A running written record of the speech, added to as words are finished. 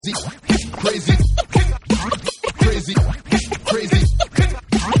Crazy, crazy, crazy, crazy, crazy, crazy,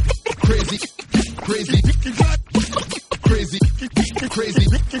 crazy, crazy.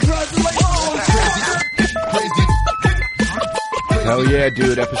 Hell yeah,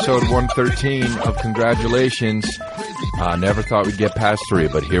 dude. Episode 113 of Congratulations. Never thought we'd get past 3,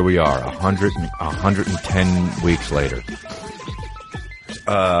 but here we are, 110 weeks later.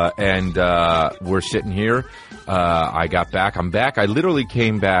 And we're sitting here. I got back. I'm back. I literally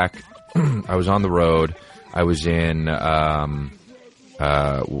came back. I was on the road. I was in the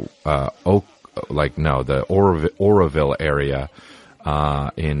Oroville area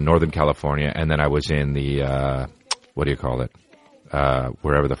in Northern California, and then I was in the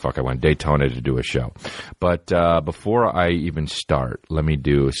wherever the fuck I went, Daytona, to do a show. But before I even start, let me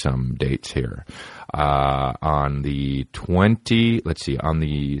do some dates here. On the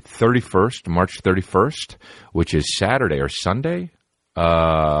 31st, March 31st, which is Saturday or Sunday,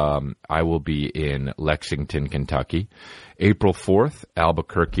 I will be in Lexington, Kentucky. April 4th,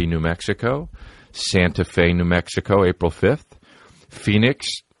 Albuquerque, New Mexico. Santa Fe, New Mexico, April 5th. Phoenix,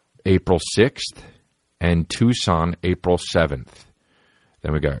 April 6th. And Tucson, April 7th.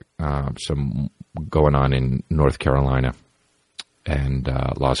 Then we got some going on in North Carolina and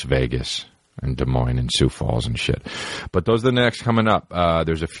Las Vegas and Des Moines and Sioux Falls and shit. But those are the next coming up.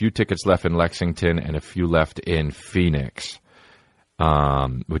 There's a few tickets left in Lexington and a few left in Phoenix,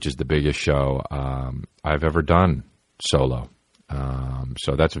 which is the biggest show I've ever done solo.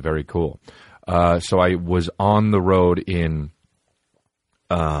 So that's very cool. So I was on the road in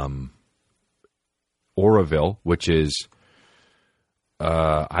Oroville, which is,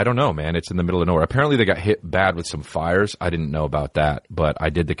 I don't know, man. It's in the middle of nowhere. Apparently they got hit bad with some fires. I didn't know about that, but I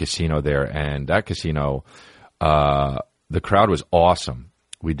did the casino there, and that casino, the crowd was awesome.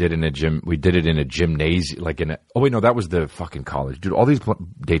 We did it in a gymnasium, that was the fucking college. Dude, all these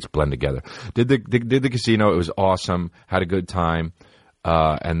dates blend together. Did the casino. It was awesome. Had a good time.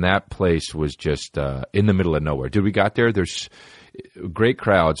 And that place was just, in the middle of nowhere. Dude, we got there. There's great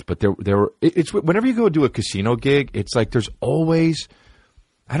crowds, but it's whenever you go do a casino gig, it's like there's always,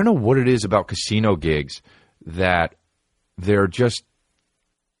 I don't know what it is about casino gigs, that they're just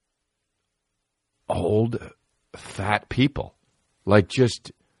old, fat people, like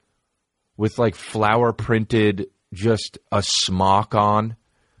just with like flower printed, just a smock on,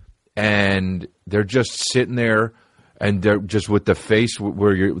 and they're just sitting there, and they're just with the face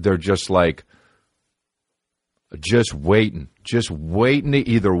where they're just like, just waiting to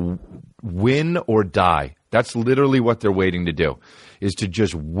either win or die. That's literally what they're waiting to do, is to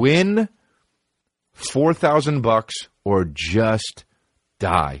just win $4,000 or just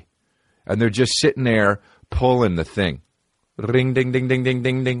die. And they're just sitting there pulling the thing. Ring, ding, ding, ding, ding,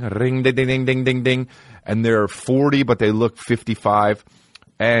 ding, ding. Ring, ding, ding, ding, ding, ding, ding. And they're 40, but they look 55.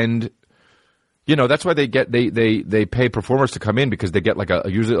 And you know, that's why they pay performers to come in, because they get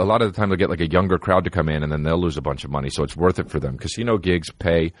usually a lot of the time they'll get like a younger crowd to come in, and then they'll lose a bunch of money, so it's worth it for them. Casino gigs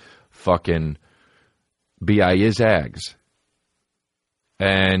pay fucking B-I-Z-Ags.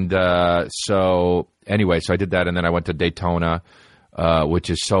 And so anyway, so I did that, and then I went to Daytona, which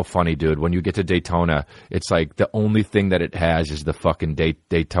is so funny, dude. When you get to Daytona, it's like the only thing that it has is the fucking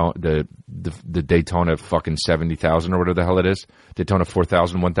Daytona, the Daytona fucking 70,000 or whatever the hell it is. Daytona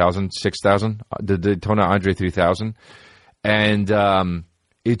 4,000, 1,000, 6,000. The Daytona Andre 3000. And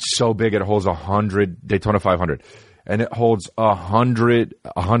it's so big, it holds 100, Daytona 500. And it holds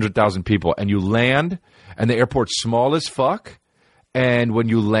 100,000 people. And you land, and the airport's small as fuck. And when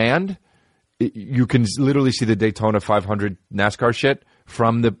you land, you can literally see the Daytona 500 NASCAR shit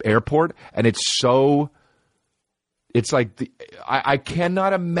from the airport, and it's like I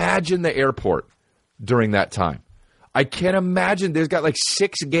cannot imagine the airport during that time. I can't imagine. There's got like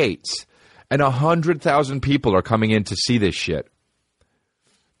 6 gates, and 100,000 people are coming in to see this shit.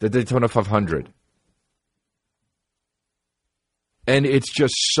 The Daytona 500. And it's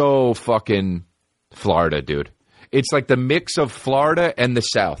just so fucking Florida, dude. It's like the mix of Florida and the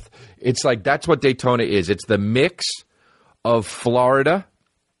South. It's like, that's what Daytona is. It's the mix of Florida,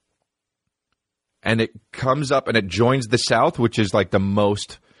 and it comes up and it joins the South, which is like the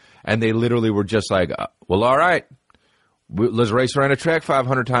most. And they literally were just like, well, all right, let's race around a track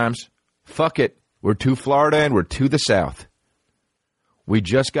 500 times. Fuck it. We're to Florida and we're to the South. We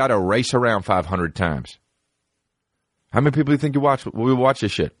just got to race around 500 times. How many people do you think we watch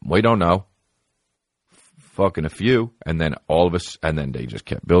this shit? We don't know. Fucking a few, and then all of us, and then they just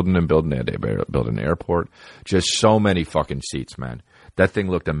kept building and building. They built an airport. Just so many fucking seats, man. That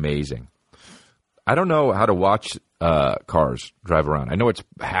thing looked amazing. I don't know how to watch cars drive around. I know it's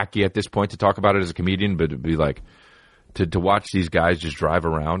hacky at this point to talk about it as a comedian, but it'd be like, to watch these guys just drive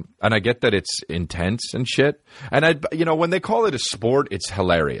around. And I get that it's intense and shit. And when they call it a sport, it's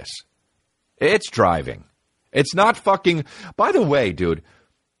hilarious. It's driving. It's not fucking. By the way, dude,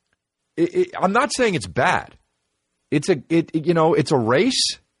 I'm not saying it's bad. It's a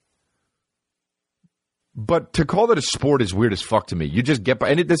race. But to call it a sport is weird as fuck to me. You just get,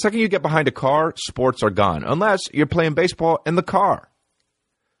 and the second you get behind a car, sports are gone. Unless you're playing baseball in the car.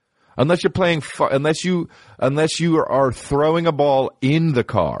 Unless you're playing, unless you are throwing a ball in the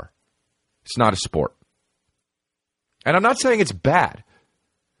car, it's not a sport. And I'm not saying it's bad,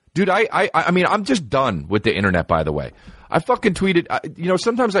 dude. I mean, I'm just done with the internet. By the way, I fucking tweeted.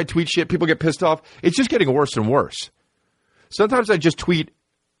 Sometimes I tweet shit, people get pissed off. It's just getting worse and worse. Sometimes I just tweet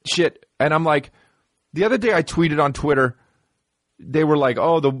shit, and I'm like. The other day I tweeted on Twitter, they were like,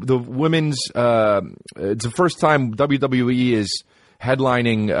 oh, the women's, it's the first time WWE is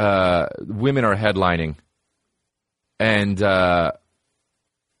headlining, women are headlining, and the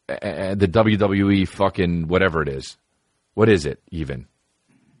WWE fucking whatever it is. What is it even?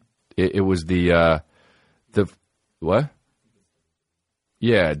 It was the what?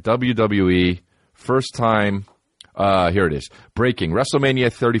 Yeah, WWE, first time. Here it is. Breaking.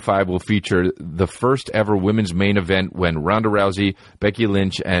 WrestleMania 35 will feature the first ever women's main event when Ronda Rousey, Becky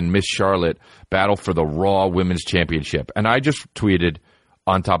Lynch, and Miss Charlotte battle for the Raw Women's Championship. And I just tweeted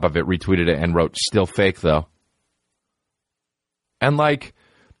on top of it, retweeted it, and wrote, still fake, though. And, like,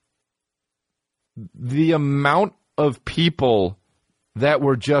 the amount of people that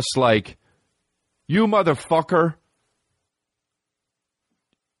were just like, you motherfucker.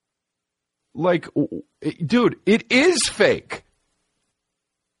 Like, dude, it is fake.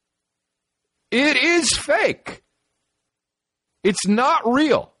 It is fake. It's not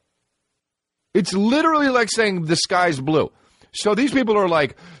real. It's literally like saying the sky's blue. So these people are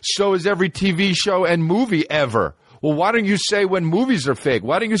like, so is every TV show and movie ever. Well, why don't you say when movies are fake?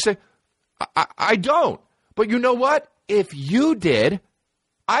 Why don't you say... I don't. But you know what? If you did,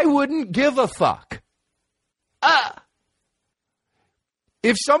 I wouldn't give a fuck.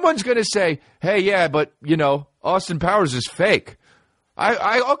 If someone's going to say, hey, yeah, but, Austin Powers is fake.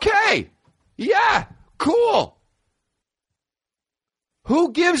 Okay. Yeah, cool.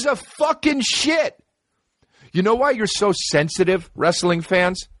 Who gives a fucking shit? You know why you're so sensitive, wrestling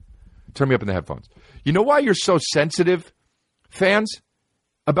fans? Turn me up in the headphones. You know why you're so sensitive, fans,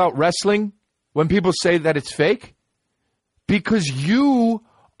 about wrestling when people say that it's fake? Because you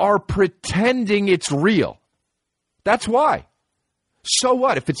are pretending it's real. That's why. So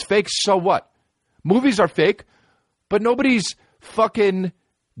what? If it's fake, so what? Movies are fake, but nobody's fucking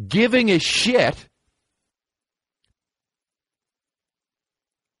giving a shit.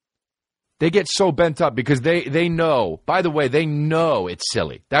 They get so bent up because they know, by the way, they know it's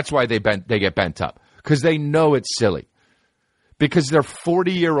silly. That's why they get bent up, because they know it's silly. Because they're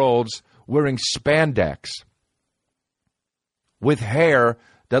 40-year-olds wearing spandex with hair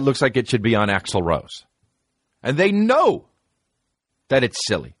that looks like it should be on Axl Rose. And they know that it's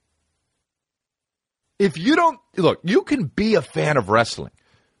silly. If you don't look, you can be a fan of wrestling.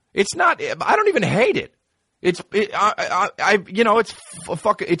 It's not. I don't even hate it. It's a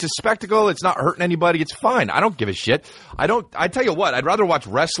spectacle. It's not hurting anybody. It's fine. I don't give a shit. I tell you what, I'd rather watch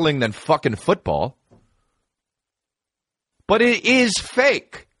wrestling than fucking football. But it is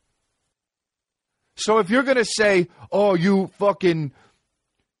fake. So if you're gonna say, "Oh, you fucking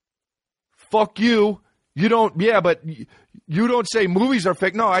fuck you," you don't. Yeah, but. You don't say movies are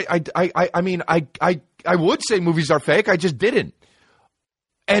fake. No, I mean, I would say movies are fake. I just didn't.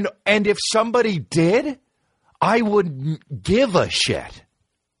 And if somebody did, I wouldn't give a shit.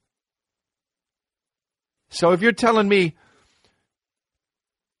 So if you're telling me,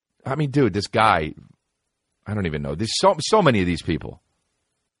 I mean, dude, this guy, I don't even know. There's so many of these people.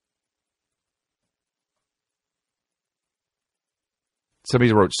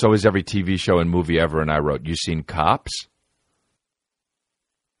 Somebody wrote, so is every TV show and movie ever. And I wrote, you seen Cops?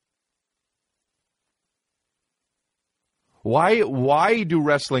 Why do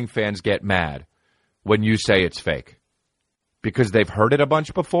wrestling fans get mad when you say it's fake? Because they've heard it a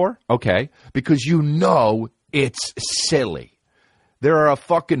bunch before? Okay. Because you know it's silly. There are a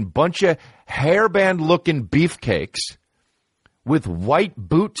fucking bunch of hairband-looking beefcakes with white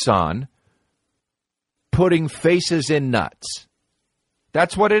boots on putting faces in nuts.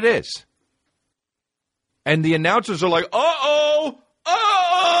 That's what it is. And the announcers are like, uh-oh,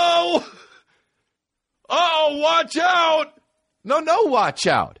 watch out. No, watch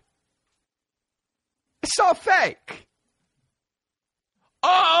out. It's all fake.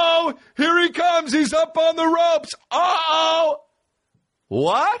 Uh-oh, here he comes. He's up on the ropes. Uh-oh.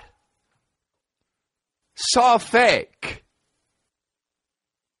 What? Saul fake.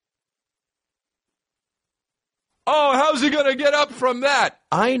 Oh, how's he going to get up from that?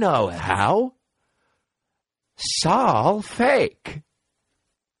 I know how. Saul fake.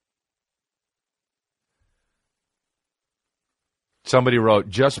 Somebody wrote,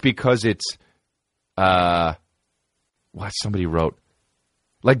 just because it's, what somebody wrote?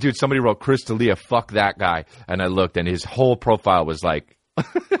 Like, dude, somebody wrote, Chris D'Elia, fuck that guy. And I looked, and his whole profile was like,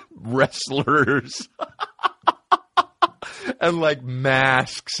 wrestlers. And like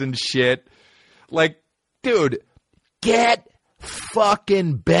masks and shit. Like, dude, get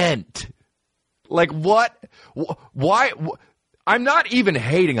fucking bent. Like, what? Why? I'm not even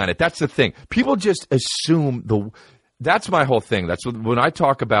hating on it. That's the thing. People just assume that's my whole thing. That's when I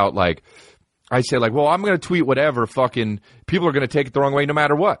talk about, like, I say, like, well, I'm going to tweet whatever, fucking people are going to take it the wrong way no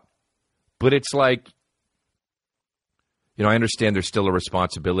matter what. But it's like, you know, I understand there's still a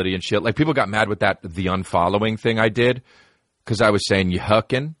responsibility and shit. Like, people got mad with the unfollowing thing I did because I was saying you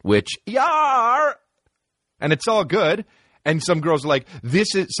huckin', which, yar, and it's all good. And some girls are like,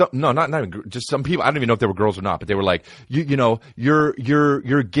 this is not even, just some people. I don't even know if they were girls or not, but they were like, you know, you're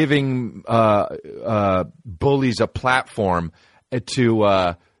giving bullies a platform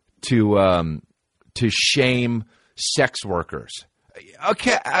to shame sex workers.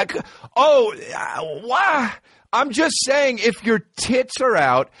 Okay. Why? I'm just saying, if your tits are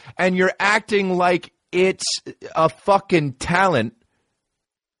out and you're acting like it's a fucking talent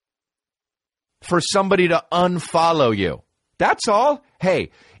for somebody to unfollow you. That's all.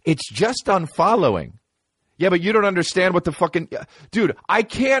 Hey, it's just unfollowing. Yeah, but you don't understand what the fucking... Dude, I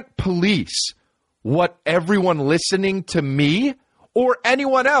can't police what everyone listening to me or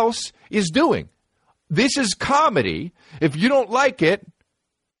anyone else is doing. This is comedy. If you don't like it,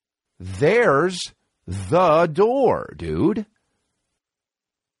 there's the door, dude.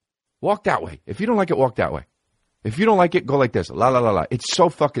 Walk that way. If you don't like it, walk that way. If you don't like it, go like this. La, la, la, la. It's so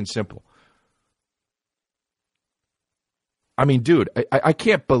fucking simple. I mean, dude, I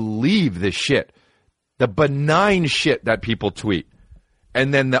can't believe this shit. The benign shit that people tweet.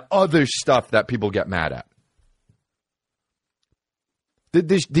 And then the other stuff that people get mad at.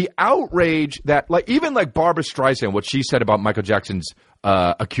 The outrage that, like, even like Barbra Streisand, what she said about Michael Jackson's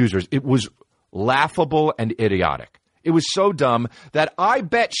accusers, it was laughable and idiotic. It was so dumb that I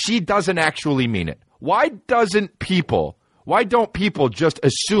bet she doesn't actually mean it. Why don't people just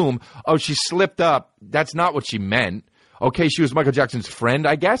assume, oh, she slipped up, that's not what she meant. Okay, she was Michael Jackson's friend,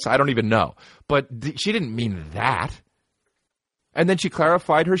 I guess. I don't even know. But she didn't mean that. And then she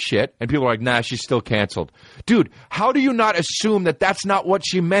clarified her shit, and people are like, nah, she's still canceled. Dude, how do you not assume that that's not what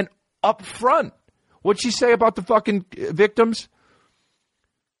she meant up front? What'd she say about the fucking victims?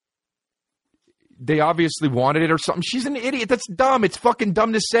 They obviously wanted it or something. She's an idiot. That's dumb. It's fucking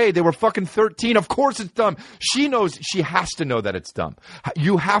dumb to say. They were fucking 13. Of course it's dumb. She knows. She has to know that it's dumb.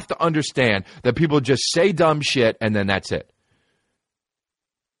 You have to understand that people just say dumb shit and then that's it.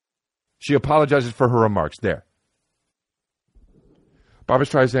 She apologizes for her remarks. There. Barbra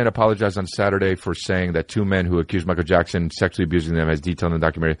Streisand apologized on Saturday for saying that two men who accused Michael Jackson sexually abusing them, as detailed in the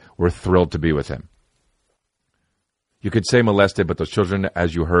documentary, were thrilled to be with him. You could say molested, but those children,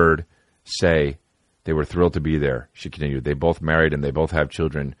 as you heard, say they were thrilled to be there. She continued. They both married and they both have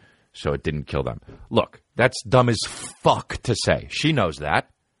children, so it didn't kill them. Look, that's dumb as fuck to say. She knows that.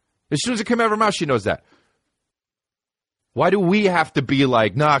 As soon as it came out of her mouth, she knows that. Why do we have to be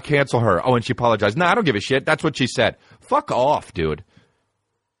like, nah, cancel her? Oh, and she apologized. Nah, I don't give a shit. That's what she said. Fuck off, dude.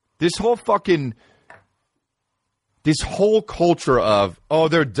 This whole culture of, oh,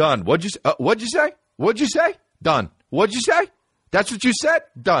 they're done. What'd you say? What'd you say? Done. What'd you say? That's what you said?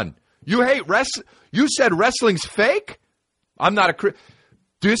 Done. You hate wrestling? You said wrestling's fake? I'm not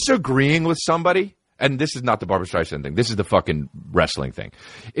disagreeing with somebody, and this is not the Barbra Streisand thing. This is the fucking wrestling thing.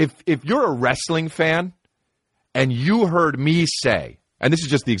 If you're a wrestling fan and you heard me say, and this is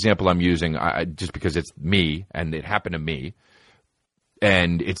just the example I'm using just because it's me and it happened to me,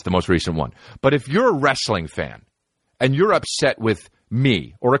 and it's the most recent one. But if you're a wrestling fan and you're upset with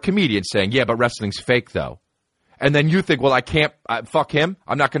me or a comedian saying, yeah, but wrestling's fake though, and then you think, well, I can't, fuck him,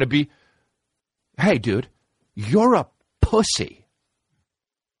 I'm not going to be. Hey, dude, you're a pussy.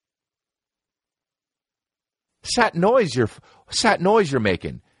 That noise you're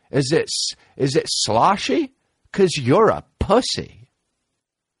making, is it sloshy? Because you're a pussy.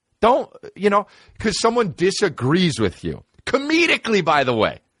 Don't, because someone disagrees with you. Comedically, by the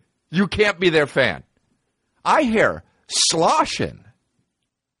way. You can't be their fan. I hear sloshing.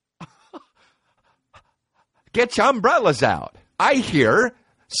 Get your umbrellas out. I hear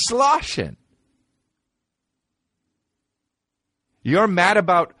sloshing. You're mad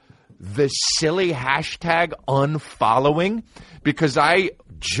about the silly hashtag unfollowing because I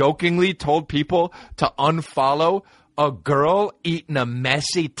jokingly told people to unfollow a girl eating a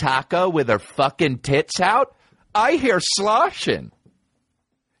messy taco with her fucking tits out? I hear sloshing.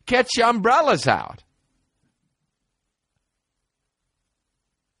 Get your umbrellas out.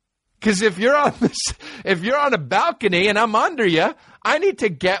 Because if you're on a balcony and I'm under you, I need to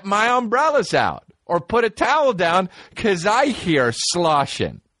get my umbrellas out or put a towel down because I hear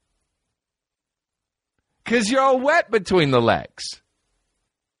sloshing. Because you're all wet between the legs.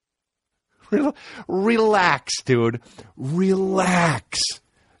 Relax, dude. Relax.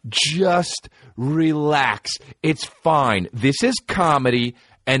 Just relax. It's fine. This is comedy,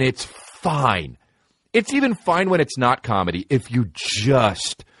 and it's fine. It's even fine when it's not comedy if you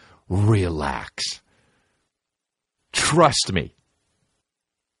just relax. Trust me.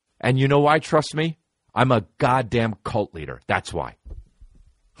 And you know why, trust me? I'm a goddamn cult leader. That's why.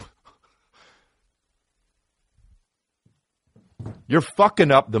 You're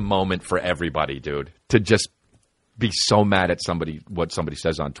fucking up the moment for everybody, dude, to just be so mad at somebody, what somebody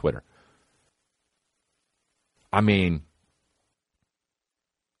says on Twitter. I mean,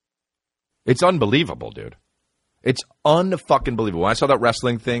 it's unbelievable, dude. It's unfucking believable. When I saw that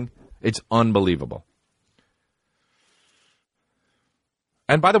wrestling thing, it's unbelievable.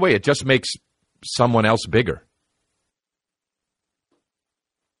 And by the way, it just makes someone else bigger.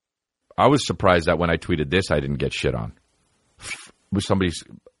 I was surprised that when I tweeted this, I didn't get shit on.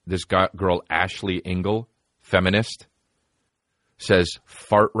 This girl, Ashley Ingle, feminist, says,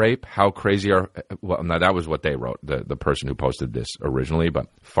 fart rape, how crazy are... Well, now that was what they wrote, the person who posted this originally, but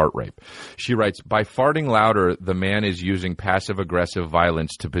fart rape. She writes, by farting louder, the man is using passive-aggressive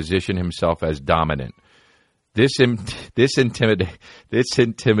violence to position himself as dominant. This intimidates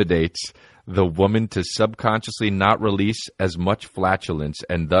the woman to subconsciously not release as much flatulence,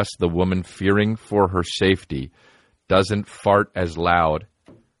 and thus the woman, fearing for her safety, doesn't fart as loud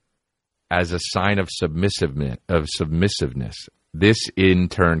as a sign of submissiveness. This, in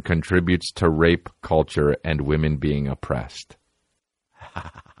turn, contributes to rape culture and women being oppressed.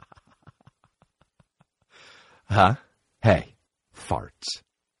 Huh? Hey, farts.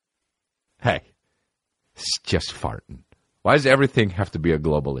 Hey, it's just farting. Why does everything have to be a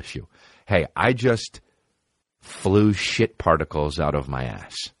global issue? Hey, I just flew shit particles out of my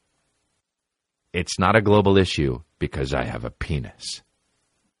ass. It's not a global issue because I have a penis.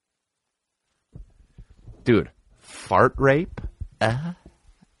 Dude, fart rape? By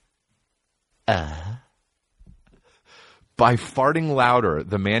farting louder,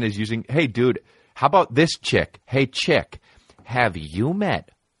 the man is using... Hey, dude, how about this chick? Hey, chick, have you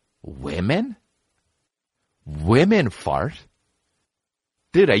met women? Women fart?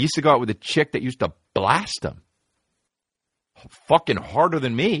 Dude, I used to go out with a chick that used to blast them. Fucking harder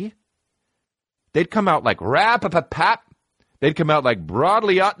than me. They'd come out like rap-a-pap-pap. They'd come out like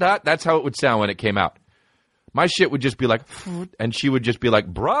broadly-ot-dot. That's how it would sound when it came out. My shit would just be like, and she would just be like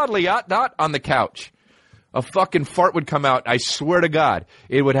broadly-ot-dot on the couch. A fucking fart would come out. I swear to God,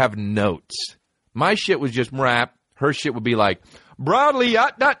 it would have notes. My shit was just rap. Her shit would be like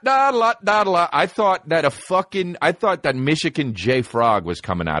broadly-ot-dot-dot-dot-dot. I thought that Michigan J. Frog was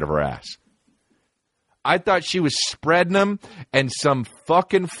coming out of her ass. I thought she was spreading them, and some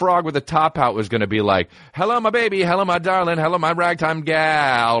fucking frog with a top hat was going to be like, hello, my baby, hello, my darling, hello, my ragtime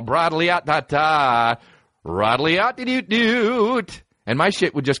gal, broadly-ot-dot-dot, broadly-ot-doot-doot. And my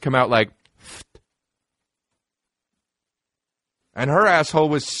shit would just come out like, and her asshole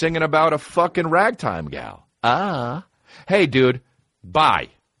was singing about a fucking ragtime gal. Hey, dude, bye.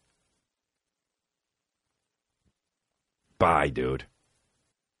 Bye, dude.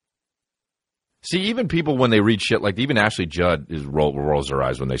 See, even people, when they read shit like... Even Ashley Judd rolls her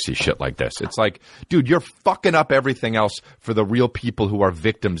eyes when they see shit like this. It's like, dude, you're fucking up everything else for the real people who are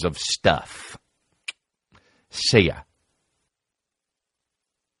victims of stuff. See ya.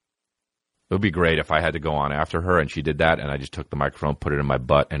 It would be great if I had to go on after her and she did that and I just took the microphone, put it in my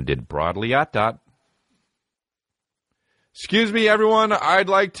butt, and did broadly-ot-dot. Excuse me, everyone. I'd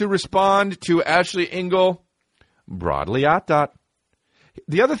like to respond to Ashley Ingle. Broadly-ot-dot.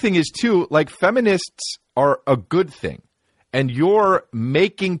 The other thing is, too, like, feminists are a good thing. And you're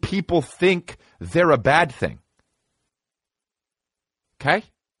making people think they're a bad thing. Okay?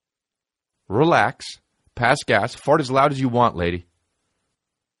 Relax. Pass gas. Fart as loud as you want, lady.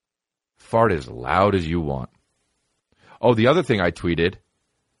 Fart as loud as you want. Oh, the other thing I tweeted,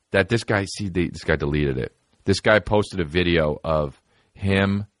 that this guy deleted it. This guy posted a video of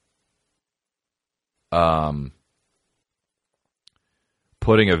him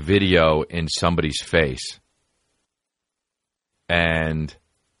putting a video in somebody's face. And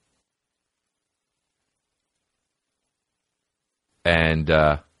And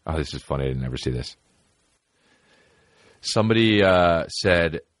this is funny. I didn't ever see this. Somebody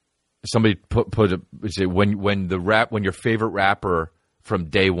said. Somebody put when your favorite rapper from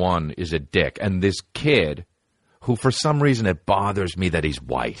day one is a dick, and this kid, who for some reason it bothers me that he's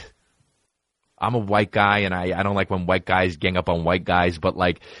white. I'm a white guy, and I don't like when white guys gang up on white guys, but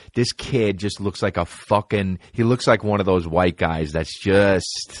like this kid just looks like he looks like one of those white guys that's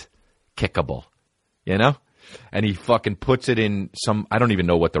just kickable, you know? And he fucking puts it in I don't even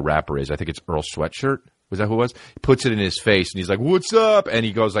know what the rapper is. I think it's Earl Sweatshirt. Was that who it was? He puts it in his face, and he's like, "What's up?" And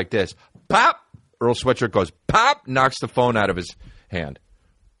he goes like this. Pop! Earl Sweatshirt goes, pop! Knocks the phone out of his hand.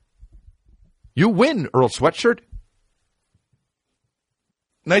 You win, Earl Sweatshirt.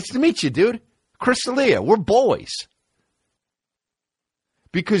 Nice to meet you, dude. Chris D'Elia, we're boys.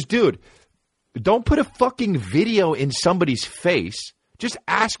 Because, dude, don't put a fucking video in somebody's face. Just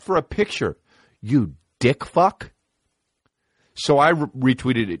ask for a picture. You dick fuck. So I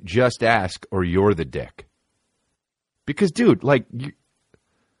retweeted it, just ask or you're the dick. Because, dude, like,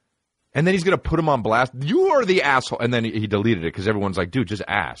 and then he's going to put him on blast. You are the asshole. And then he deleted it because everyone's like, dude, just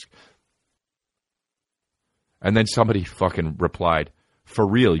ask. And then somebody fucking replied, for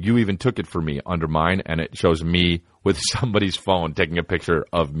real, you even took it for me under mine, and it shows me with somebody's phone taking a picture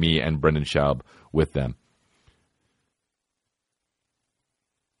of me and Brendan Schaub with them.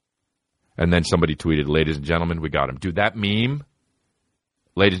 And then somebody tweeted, ladies and gentlemen, we got him. Dude, that meme,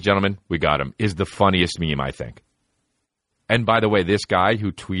 ladies and gentlemen, we got him, is the funniest meme, I think. And by the way, this guy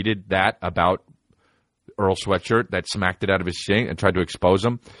who tweeted that about Earl Sweatshirt, that smacked it out of his shit and tried to expose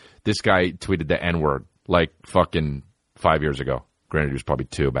him, this guy tweeted the N-word like fucking 5 years ago. Granted, he was probably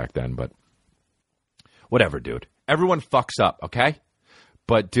 2 back then, but whatever, dude. Everyone fucks up, okay?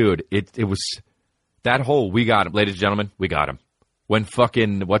 But, dude, it was that whole we got him. Ladies and gentlemen, we got him. When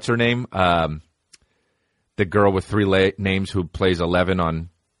fucking, what's her name? The girl with 3 names who plays 11 on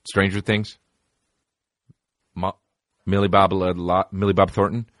Stranger Things? Millie Bob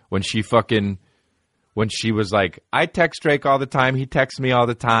Thornton. When she was like, I text Drake all the time. He texts me all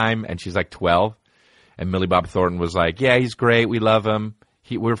the time. And she's like 12. And Millie Bob Thornton was like, yeah, he's great. We love him.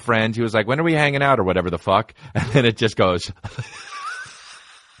 We're friends. He was like, when are we hanging out or whatever the fuck? And then it just goes.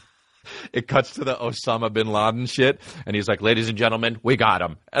 It cuts to the Osama bin Laden shit. And he's like, ladies and gentlemen, we got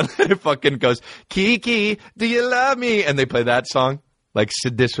him. And then it fucking goes, Kiki, do you love me? And they play that song. Like,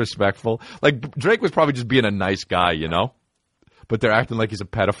 disrespectful. Like, Drake was probably just being a nice guy, you know? But they're acting like he's a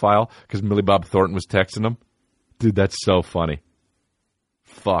pedophile because Millie Bob Thornton was texting him. Dude, that's so funny.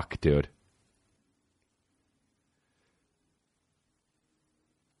 Fuck, dude.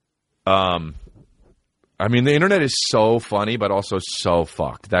 I mean, the internet is so funny, but also so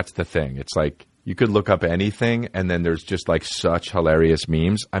fucked. That's the thing. It's like, you could look up anything, and then there's just, like, such hilarious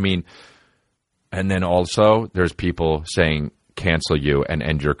memes. I mean, and then also, there's people saying, cancel you and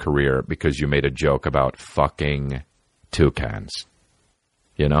end your career because you made a joke about fucking toucans.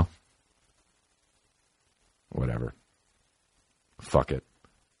 You know? Whatever. Fuck it.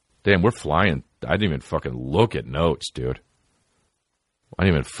 Damn, we're flying. I didn't even fucking look at notes, dude. I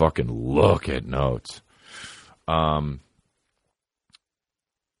didn't even fucking look at notes. But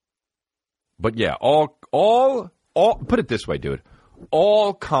yeah, all put it this way, dude.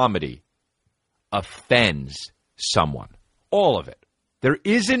 All comedy offends someone. All of it. There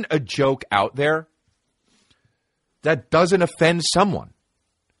isn't a joke out there that doesn't offend someone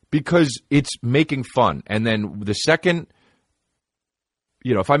because it's making fun. And then the second,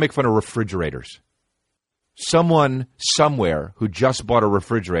 you know, if I make fun of refrigerators, someone somewhere who just bought a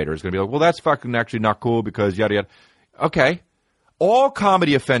refrigerator is going to be like, well, that's fucking actually not cool because yada, yada. Okay. All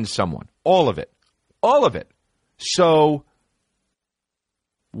comedy offends someone. All of it. All of it. So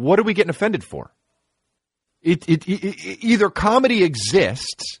what are we getting offended for? It either comedy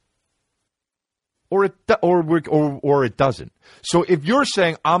exists or it doesn't. So if you're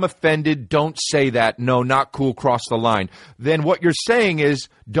saying, I'm offended, don't say that, no, not cool, cross the line, then what you're saying is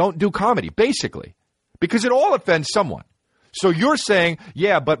don't do comedy, basically. Because it all offends someone. So you're saying,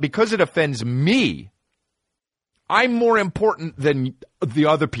 yeah, but because it offends me, I'm more important than the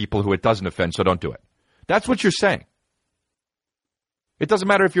other people who it doesn't offend, so don't do it. That's what you're saying. It doesn't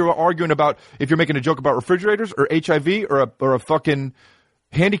matter if you're arguing about, if you're making a joke about refrigerators or HIV or a fucking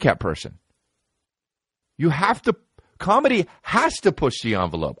handicapped person. You have to, comedy has to push the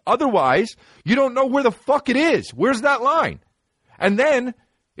envelope. Otherwise, you don't know where the fuck it is. Where's that line? And then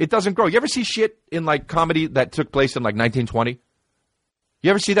it doesn't grow. You ever see shit in like comedy that took place in like 1920? You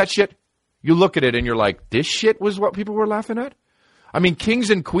ever see that shit? You look at it and you're like, this shit was what people were laughing at? I mean, kings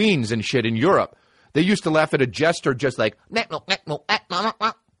and queens and shit in Europe, they used to laugh at a jester just like,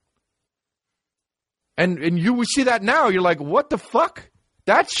 And you see that now, you're like, what the fuck?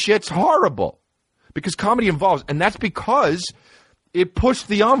 That shit's horrible. Because comedy involves, and that's because it pushed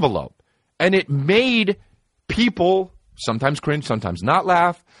the envelope. And it made people sometimes cringe, sometimes not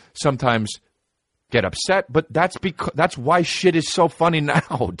laugh, sometimes get upset. But that's why shit is so funny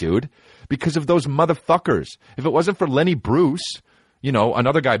now, dude. Because of those motherfuckers. If it wasn't for Lenny Bruce,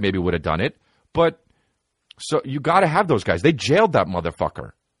 another guy maybe would have done it. But so you got to have those guys. They jailed that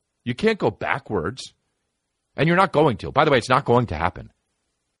motherfucker. You can't go backwards. And you're not going to. By the way, it's not going to happen.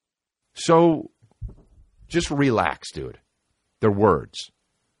 So just relax, dude. They're words.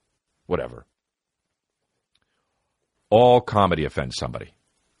 Whatever. All comedy offends somebody.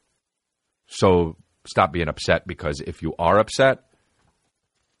 So stop being upset, because if you are upset,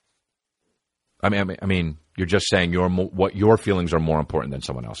 I mean, you're just saying what your feelings are more important than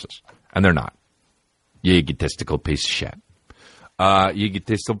someone else's, and they're not. You egotistical piece of shit.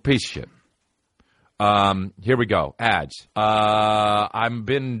 Here we go. Ads. I've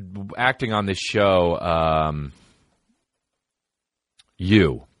been acting on this show. I'm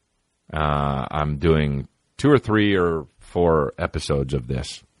doing 2 or 3 or 4 episodes of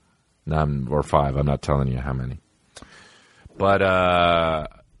this. Or 5. I'm not telling you how many. But,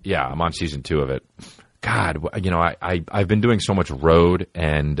 yeah, I'm on season 2 of it. God, I've been doing so much road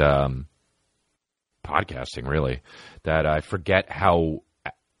and podcasting, really, that I forget how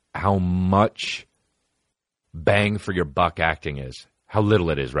much bang for your buck acting is. How little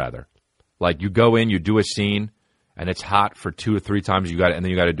it is, rather. Like, you go in, you do a scene, and it's hot for 2 or 3 times, and then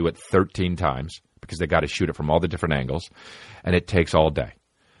you got to do it 13 times, because they got to shoot it from all the different angles, and it takes all day.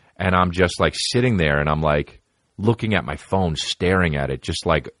 And I'm just, like, sitting there, and I'm, like, looking at my phone, staring at it, just,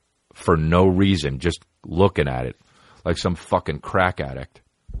 like, for no reason, just looking at it, like some fucking crack addict.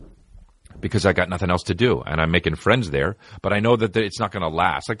 Because I got nothing else to do, and I'm making friends there, but I know that it's not going to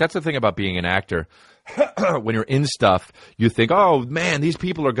last. Like, that's the thing about being an actor. When you're in stuff, you think, oh, man, these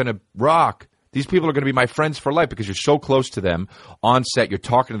people are going to rock. These people are going to be my friends for life, because you're so close to them on set. You're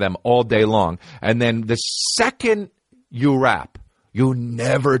talking to them all day long. And then the second you wrap, you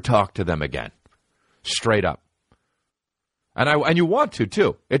never talk to them again. Straight up. And you want to,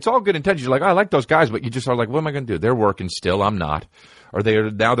 too. It's all good intentions. You're like, oh, I like those guys, but you just are like, what am I going to do? They're working still. I'm not. Or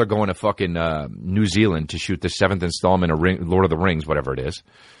now they're going to fucking New Zealand to shoot the 7th installment of Lord of the Rings, whatever it is.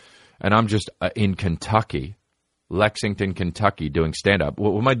 And I'm just in Kentucky, Lexington, Kentucky, doing stand-up.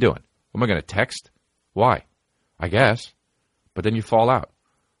 What am I doing? Am I going to text? Why? I guess. But then you fall out.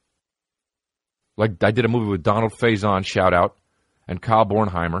 Like, I did a movie with Donald Faison, shout out, and Kyle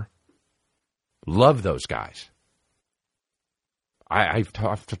Bornheimer. Love those guys. I've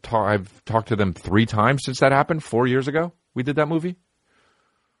talked to them 3 times since that happened, 4 years ago. We did that movie.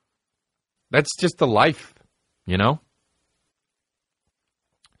 That's just the life,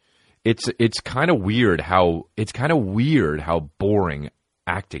 It's kind of weird how boring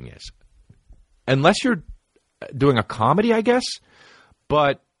acting is. Unless you're doing a comedy, I guess.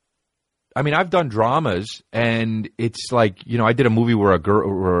 But I mean, I've done dramas, and it's like, I did a movie where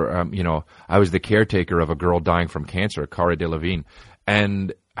I was the caretaker of a girl dying from cancer, Cara Delevingne,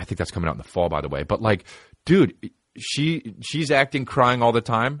 and I think that's coming out in the fall, by the way. But like, dude, she's acting, crying all the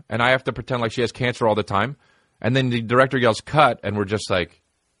time, and I have to pretend like she has cancer all the time, and then the director yells cut, and we're just like,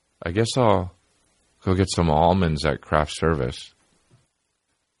 I guess I'll go get some almonds at craft service.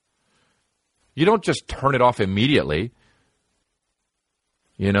 You don't just turn it off immediately,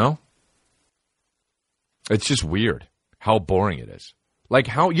 It's just weird how boring it is. Like,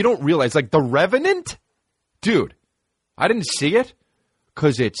 how you don't realize, like, The Revenant? Dude, I didn't see it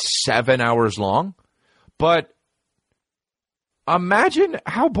because it's 7 hours long. But imagine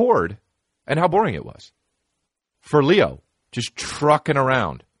how bored and how boring it was for Leo, just trucking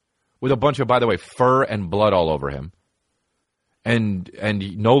around with a bunch of, by the way, fur and blood all over him. And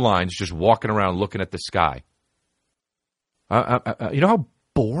no lines, just walking around looking at the sky. You know how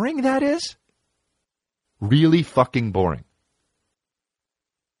boring that is? Really fucking boring.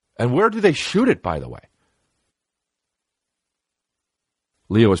 And where do they shoot it, by the way?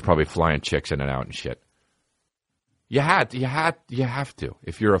 Leo was probably flying chicks in and out and shit. You have to.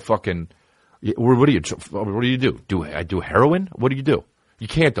 If you're a fucking, what do you do? Do I do heroin? What do you do? You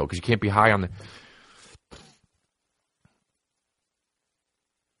can't, though, because you can't be high on the.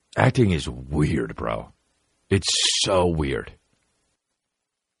 Acting is weird, bro. It's so weird.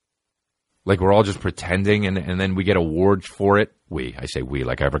 Like, we're all just pretending, and then we get awards for it. I say we,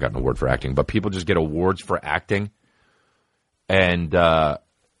 like I ever got an award for acting, but people just get awards for acting. And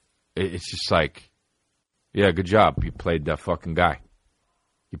it's just like, yeah, good job. You played that fucking guy.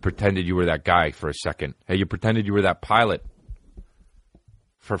 You pretended you were that guy for a second. Hey, you pretended you were that pilot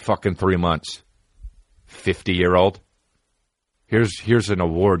for fucking 3 months. 50-year-old. Here's an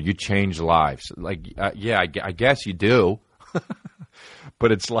award. You change lives. Like, yeah, I guess you do.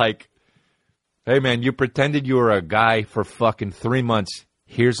 But it's like, hey, man, you pretended you were a guy for fucking 3 months.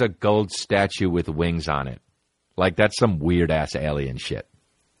 Here's a gold statue with wings on it. Like, that's some weird-ass alien shit.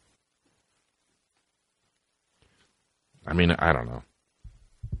 I mean, I don't know.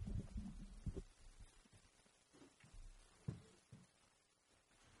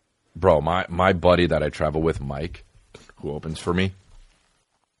 Bro, my buddy that I travel with, Mike, who opens for me,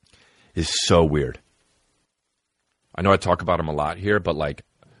 is so weird. I know I talk about him a lot here, but, like,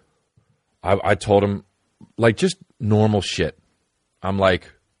 I told him, like, just normal shit. I'm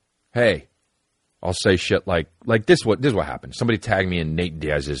like, hey, I'll say shit like this. This is what happened. Somebody tagged me in Nate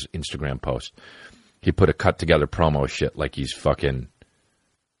Diaz's Instagram post. He put a cut together promo shit like he's fucking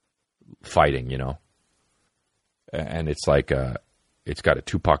fighting, you know. And it's like it's got a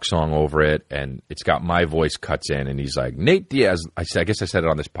Tupac song over it, and it's got my voice cuts in, and he's like, Nate Diaz. I guess I said it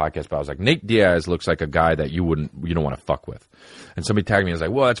on this podcast, but I was like, Nate Diaz looks like a guy that you don't want to fuck with. And somebody tagged me and was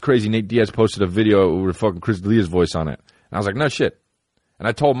like, well, that's crazy. Nate Diaz posted a video with fucking Chris D'Elia's voice on it. And I was like, no shit. And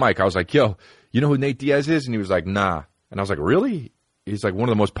I told Mike, I was like, yo, you know who Nate Diaz is? And he was like, nah. And I was like, really? He's like one of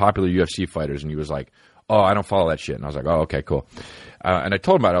the most popular UFC fighters. And he was like, oh, I don't follow that shit. And I was like, oh, okay, cool. And I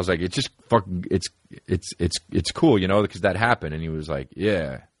told him about it. I was like, it's just fucking, it's cool, you know, because that happened. And he was like,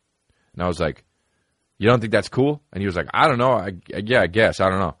 yeah. And I was like, you don't think that's cool? And he was like, I don't know. I guess. I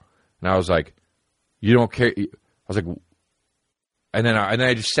don't know. And I was like, you don't care? I was like, and then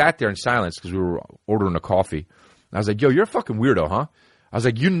I just sat there in silence because we were ordering a coffee. And I was like, yo, you're a fucking weirdo, huh? I was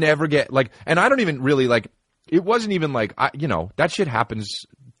like, you never get, like, and I don't even really, like, it wasn't even like, you know, that shit happens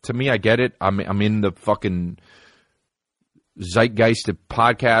to me. I get it. I'm in the fucking zeitgeist of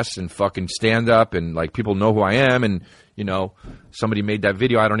podcasts and fucking stand-up, and, like, people know who I am, and, you know, somebody made that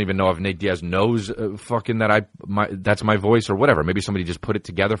video. I don't even know if Nate Diaz knows fucking that that's my voice or whatever. Maybe somebody just put it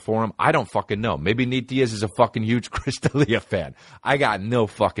together for him. I don't fucking know. Maybe Nate Diaz is a fucking huge Chris D'Elia fan. I got no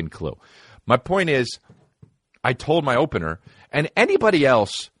fucking clue. My point is, I told my opener, and anybody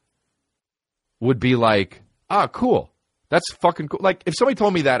else would be like, ah, cool. That's fucking cool. Like, if somebody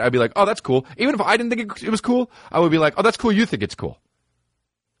told me that, I'd be like, oh, that's cool. Even if I didn't think it was cool, I would be like, oh, that's cool. You think it's cool.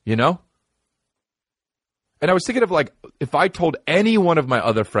 You know? And I was thinking of, like, if I told any one of my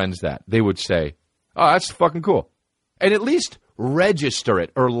other friends that, they would say, oh, that's fucking cool. And at least register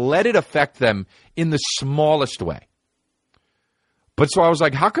it or let it affect them in the smallest way. But so I was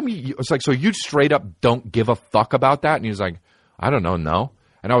like, how come you, it's like, so you straight up don't give a fuck about that? And he was like, I don't know, no.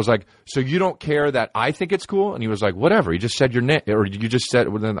 And I was like, so you don't care that I think it's cool? And he was like, whatever. You just said your name, or you just said it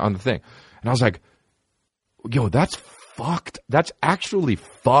on the thing. And I was like, yo, that's fucked. That's actually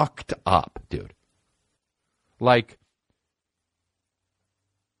fucked up, dude. Like,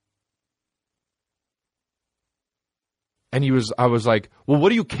 and I was like, well, what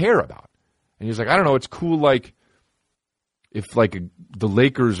do you care about? And he was like, I don't know. It's cool, like, if, like, the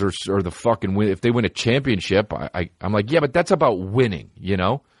Lakers or the fucking win, if they win a championship, I'm like, yeah, but that's about winning, you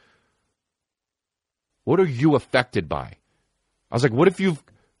know? What are you affected by? I was like, what if you've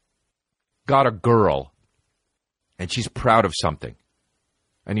got a girl and she's proud of something?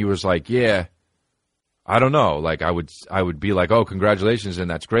 And he was like, yeah, I don't know. Like, I would be like, oh, congratulations,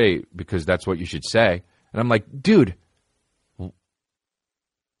 and that's great, because that's what you should say. And I'm like, dude,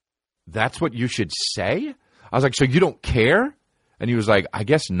 that's what you should say? I was like, so you don't care? And he was like, I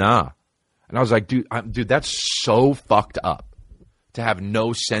guess nah. And I was like, dude, that's so fucked up to have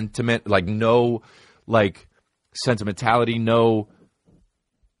no sentiment, like no, like, sentimentality, no.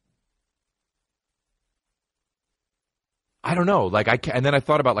 I don't know. Like, and then I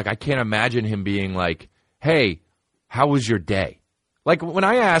thought about, like, I can't imagine him being like, hey, how was your day? Like, when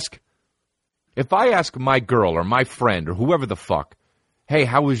if I ask my girl or my friend or whoever the fuck, hey,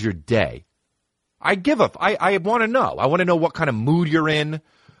 how was your day? I want to know. I want to know what kind of mood you're in.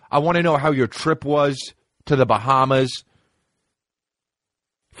 I want to know how your trip was to the Bahamas.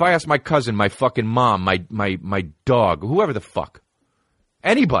 If I ask my cousin, my fucking mom, my dog, whoever the fuck,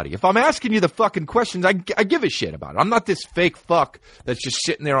 anybody, if I'm asking you the fucking questions, I give a shit about it. I'm not this fake fuck that's just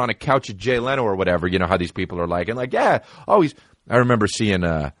sitting there on a couch at Jay Leno or whatever. You know how these people are like, and like, yeah, always. I remember seeing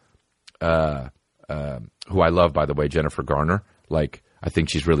who I love, by the way, Jennifer Garner. Like, I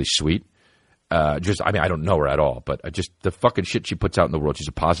think she's really sweet. I don't know her at all, but just the fucking shit she puts out in the world. She's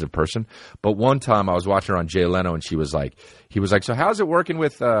a positive person. But one time I was watching her on Jay Leno, and he was like, so how's it working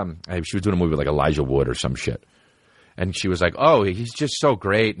with, she was doing a movie with, like, Elijah Wood or some shit. And she was like, oh, he's just so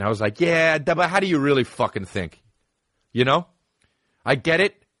great. And I was like, yeah, but how do you really fucking think? You know? I get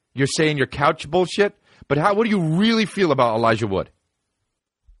it. You're saying your couch bullshit, but what do you really feel about Elijah Wood?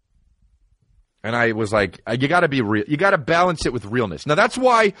 And I was like, you got to be real. You got to balance it with realness. Now, that's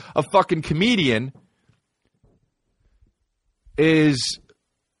why a fucking comedian is...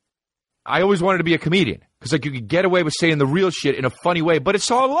 I always wanted to be a comedian. Because like you could get away with saying the real shit in a funny way, but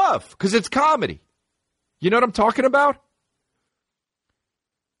it's all love. Because it's comedy. You know what I'm talking about?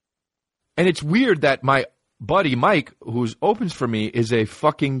 And it's weird that my buddy Mike, who opens for me, is a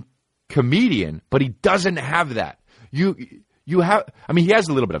fucking comedian, but he doesn't have that. You have, I mean, he has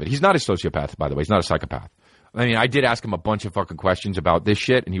a little bit of it. He's not a sociopath, by the way. He's not a psychopath. I mean, I did ask him a bunch of fucking questions about this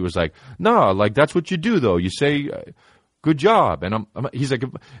shit, and he was like, no, like, that's what you do, though. You say, good job. And he's like,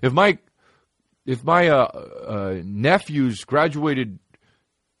 if my nephews graduated,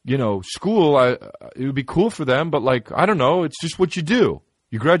 school, it would be cool for them, but, like, I don't know. It's just what you do.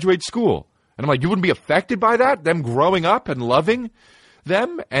 You graduate school. And I'm like, you wouldn't be affected by that? Them growing up and loving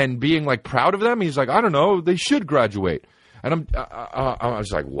them and being, like, proud of them? He's like, I don't know. They should graduate. And I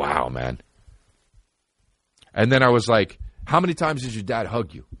was like, wow, man. And then I was like, how many times did your dad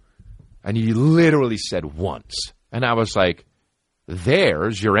hug you? And he literally said once. And I was like,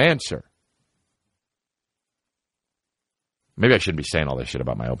 there's your answer. Maybe I shouldn't be saying all this shit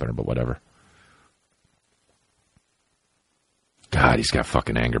about my opener, but whatever. God, he's got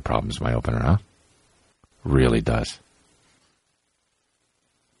fucking anger problems, my opener, huh? Really does.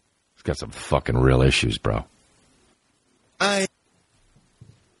 He's got some fucking real issues, bro.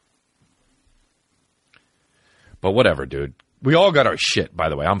 But whatever, dude. We all got our shit, by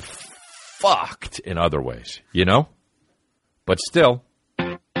the way. I'm fucked in other ways, But still.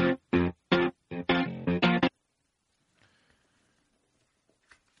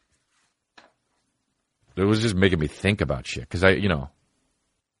 It was just making me think about shit. Because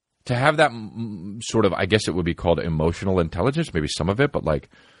to have that sort of, I guess it would be called emotional intelligence, maybe some of it, but like,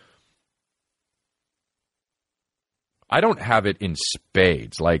 I don't have it in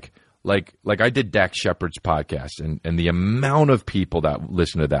spades. Like I did Dax Shepard's podcast, and the amount of people that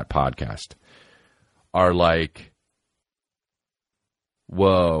listen to that podcast are like,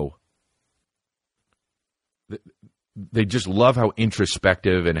 whoa. They just love how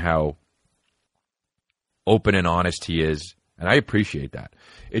introspective and how open and honest he is, and I appreciate that.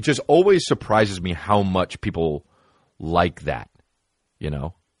 It just always surprises me how much people like that, and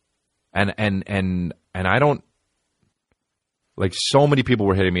I don't. Like, so many people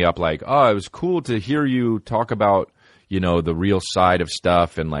were hitting me up like, oh, it was cool to hear you talk about, the real side of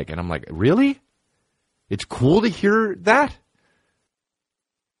stuff. And I'm like, really? It's cool to hear that?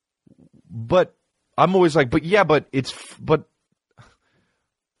 But I'm always like, but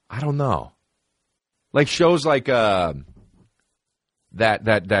I don't know. Like shows like that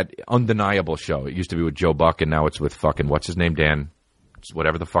Undeniable show. It used to be with Joe Buck, and now it's with fucking, what's his name, Dan?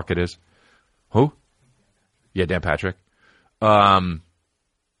 Whatever the fuck it is. Who? Yeah, Dan Patrick. One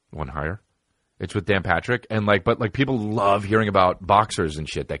higher. It's with Dan Patrick, and but people love hearing about boxers and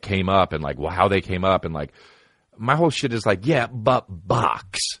shit that came up, and how they came up, and my whole shit is yeah, but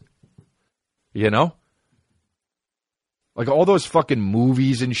box, all those fucking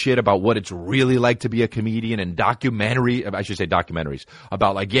movies and shit about what it's really like to be a comedian, and documentaries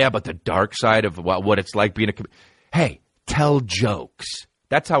about yeah, but the dark side of what it's like being a comedian. Hey, tell jokes.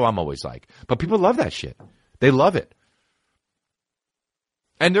 That's how I'm always like. But people love that shit. They love it.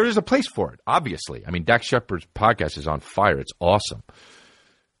 And there is a place for it, obviously. I mean, Dax Shepard's podcast is on fire. It's awesome.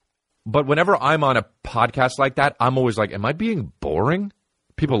 But whenever I'm on a podcast like that, I'm always like, am I being boring?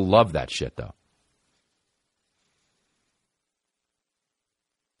 People love that shit, though.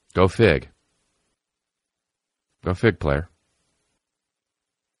 Go Fig. Go Fig, player.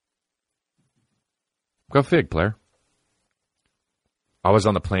 Go Fig, player. I was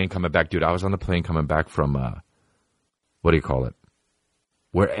on the plane coming back. Dude, I was on the plane coming back from, what do you call it?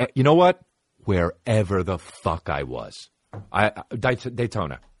 You know what? Wherever the fuck I was.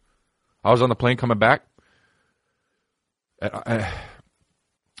 Daytona. I was on the plane coming back.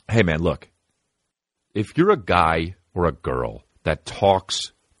 Hey, man, look. If you're a guy or a girl that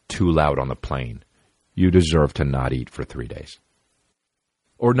talks too loud on the plane, you deserve to not eat for 3 days.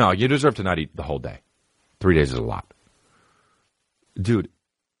 Or no, you deserve to not eat the whole day. 3 days is a lot. Dude.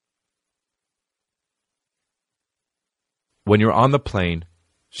 When you're on the plane,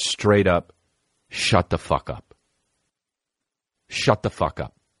 straight up, shut the fuck up. Shut the fuck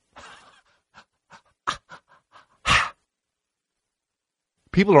up.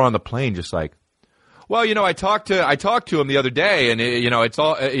 People are on the plane just like, well, I talked to him the other day, and it's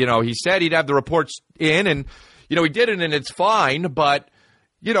all, he said he'd have the reports in, and he didn't, and it's fine, but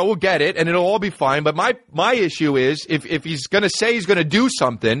we'll get it, and it'll all be fine. But my issue is if he's going to say he's going to do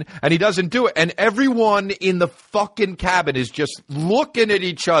something, and he doesn't do it, and everyone in the fucking cabin is just looking at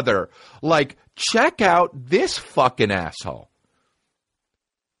each other like, check out this fucking asshole.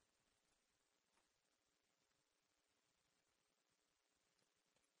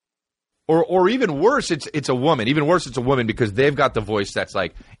 Or even worse, it's a woman. Even worse, it's a woman because they've got the voice that's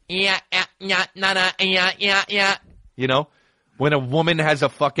like, yeah, yeah, nah, yeah, yeah, yeah. When a woman has a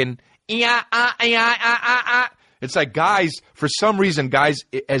fucking, it's like guys, for some reason, guys,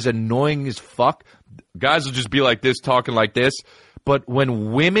 as annoying as fuck, guys will just be like this, talking like this. But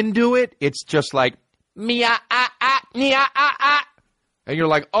when women do it, it's just like, and you're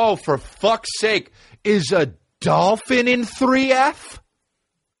like, oh, for fuck's sake, is a dolphin in 3F?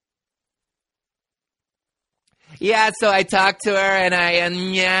 Yeah, so I talked to her and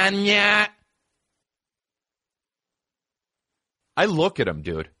I look at him,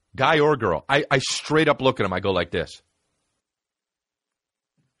 dude. Guy or girl. I straight up look at him. I go like this.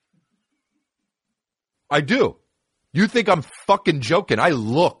 I do. You think I'm fucking joking. I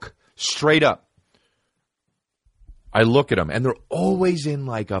look straight up. I look at them, and they're always in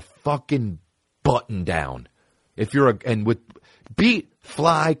like a fucking button down.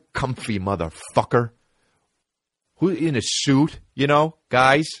 Fly comfy, motherfucker. Who in a suit,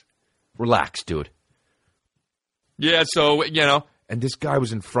 guys? Relax, dude. Yeah, so, and this guy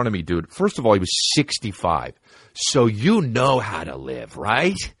was in front of me, dude. First of all, he was 65. So you know how to live,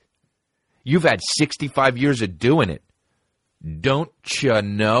 right? You've had 65 years of doing it. Don't you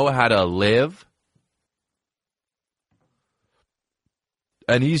know how to live?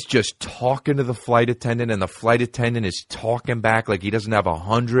 And he's just talking to the flight attendant, and the flight attendant is talking back like he doesn't have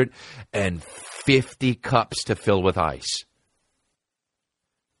 150 cups to fill with ice.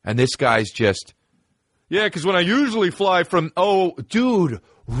 And this guy's just, yeah, because when I usually fly from, oh, dude,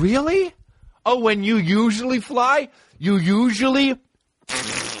 really? Oh, when you usually fly? You usually?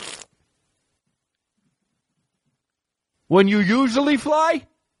 When you usually fly?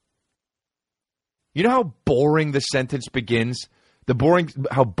 You know how boring the sentence begins?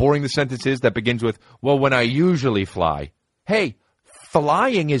 How boring the sentence is that begins with, well, when I usually fly. Hey,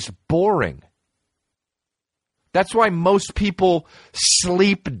 flying is boring. That's why most people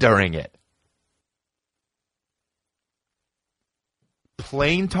sleep during it.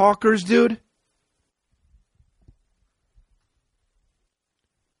 Plane talkers, dude.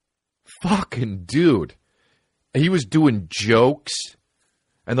 Fucking dude. He was doing jokes.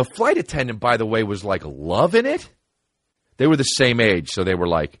 And the flight attendant, by the way, was like loving it. They were the same age, so they were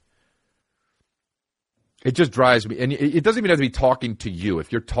like, it just drives me. And it doesn't even have to be talking to you.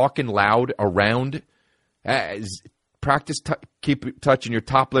 If you're talking loud around, practice keep touching your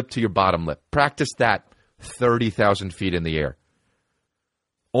top lip to your bottom lip. Practice that 30,000 feet in the air.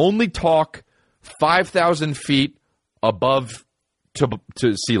 Only talk 5,000 feet above to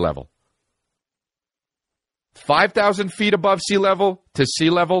sea level. 5,000 feet above sea level to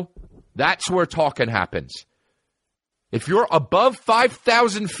sea level, that's where talking happens. If you're above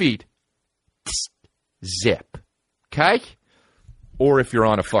 5,000 feet, zip. Okay? Or if you're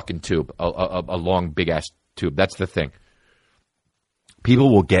on a fucking tube, a long, big-ass tube. That's the thing.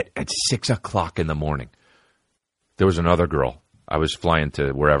 People will get at 6 o'clock in the morning. There was another girl. I was flying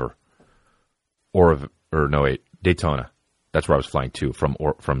to wherever. Daytona. That's where I was flying to from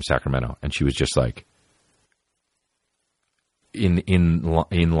Sacramento. And she was just like in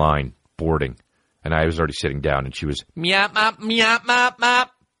line, boarding. And I was already sitting down, and she was, meow, mop, meow, mop, mop.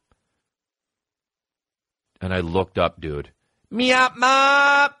 And I looked up, dude. Meow,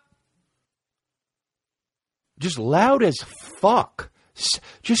 mop. Just loud as fuck.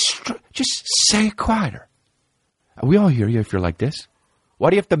 Just say it quieter. We all hear you if you're like this.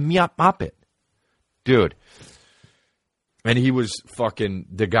 Why do you have to meow, mop it? Dude. And he was fucking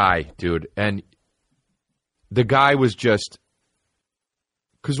the guy, dude. And the guy was just...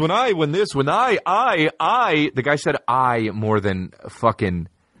 Because the guy said I more than fucking,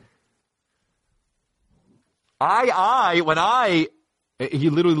 he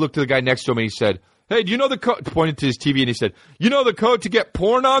literally looked to the guy next to him and he said, hey, do you know the code? Pointed to his TV and he said, you know the code to get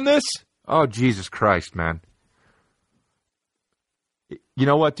porn on this? Oh, Jesus Christ, man. You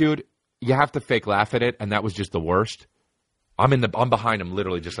know what, dude? You have to fake laugh at it, and that was just the worst. I'm behind him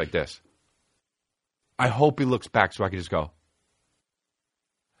literally just like this. I hope he looks back so I can just go,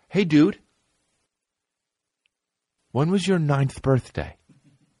 hey, dude, when was your 9th birthday?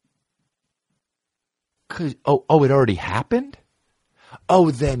 It already happened?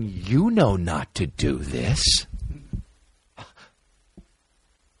 Oh, then you know not to do this.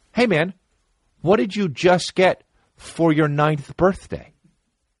 Hey, man, what did you just get for your 9th birthday?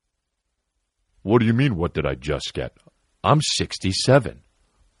 What do you mean, what did I just get? I'm 67.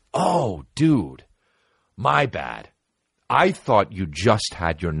 Oh, dude. My bad. I thought you just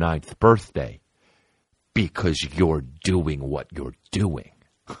had your 9th birthday because you're doing what you're doing.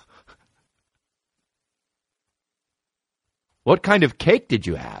 What kind of cake did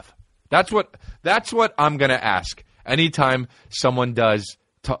you have? That's what I'm going to ask anytime someone does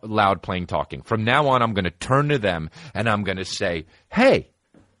loud playing talking. From now on, I'm going to turn to them and I'm going to say, hey,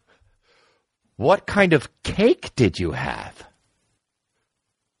 what kind of cake did you have?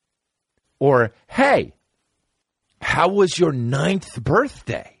 Or, hey, how was your 9th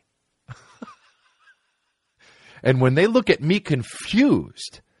birthday? And when they look at me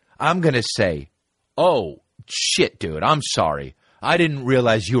confused, I'm going to say, oh, shit, dude, I'm sorry. I didn't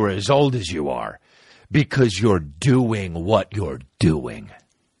realize you were as old as you are because you're doing what you're doing.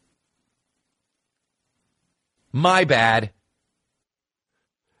 My bad.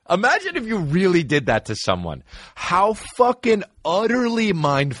 Imagine if you really did that to someone. How fucking utterly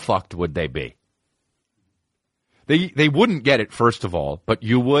mind-fucked would they be? They wouldn't get it, first of all, but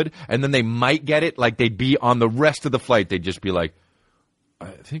you would, and then they might get it, like they'd be on the rest of the flight. They'd just be like,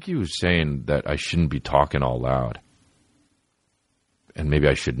 I think he was saying that I shouldn't be talking all loud. And maybe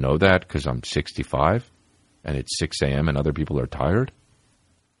I should know that because I'm 65 and it's 6 a.m. and other people are tired.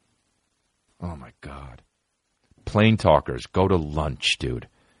 Oh, my God. Plane talkers, go to lunch, dude.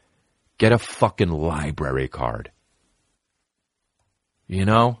 Get a fucking library card. You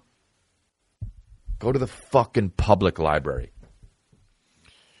know? Go to the fucking public library.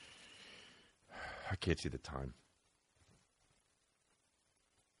 I can't see the time.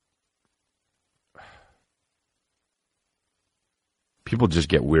 People just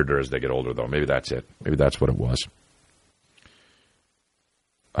get weirder as they get older, though. Maybe that's it. Maybe that's what it was.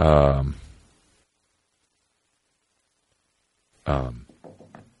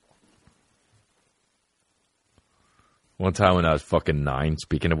 One time when I was fucking 9,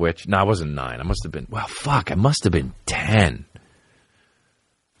 speaking of which. No, I wasn't 9. I must have been, I must have been 10.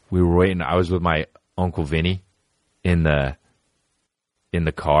 We were waiting. I was with my Uncle Vinny in the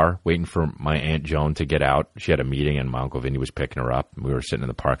car waiting for my Aunt Joan to get out. She had a meeting and my Uncle Vinny was picking her up. We were sitting in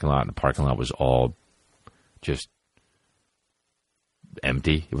the parking lot and the parking lot was all just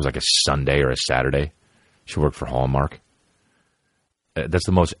empty. It was like a Sunday or a Saturday. She worked for Hallmark. That's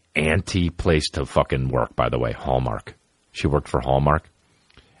the most anti place to fucking work, by the way, Hallmark. She worked for Hallmark.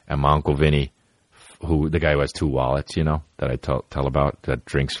 And my Uncle Vinny, the guy who has 2 wallets, you know, that I tell about, that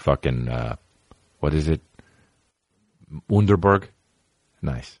drinks fucking, what is it? Underberg.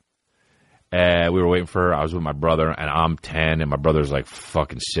 Nice. We were waiting for her. I was with my brother, and I'm 10, and my brother's like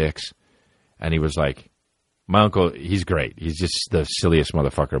fucking 6. And he was like, my uncle, he's great. He's just the silliest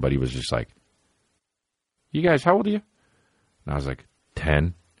motherfucker, but he was just like, you guys, how old are you? And I was like, 10.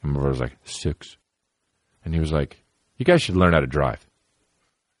 And my brother was like, 6. And he was like, you guys should learn how to drive.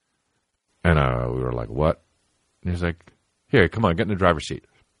 And we were like, what? And he was like, here, come on, get in the driver's seat.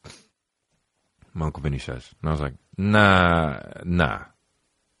 My Uncle Vinny says. And I was like, nah.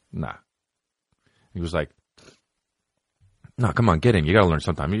 He was like, no, come on, get in. You got to learn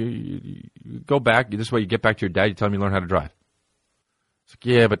sometime. You go back. This way you get back to your dad. You tell him you learn how to drive. It's like,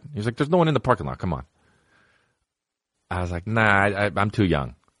 yeah, but he's like, there's no one in the parking lot. Come on. I was like, nah, I'm too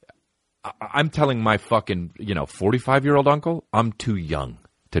young. I'm telling my fucking, 45-year-old uncle, I'm too young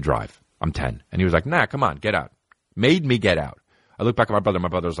to drive. I'm 10. And he was like, nah, come on, get out. Made me get out. I look back at my brother. My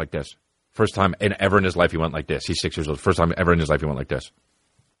brother was like this. First time ever in his life he went like this. He's 6 years old. First time ever in his life he went like this.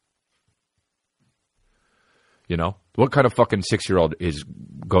 You know? What kind of fucking 6-year-old is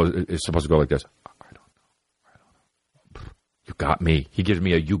supposed to go like this? I don't know. You got me. He gives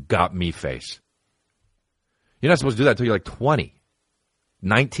me a you got me face. You're not supposed to do that until you're like 20.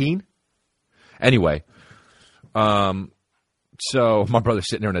 19? Anyway. So my brother's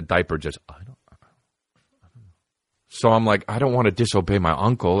sitting there in a diaper just, I don't know. So I'm like, I don't want to disobey my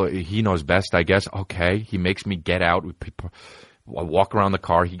uncle. He knows best, I guess. Okay. He makes me get out. I walk around the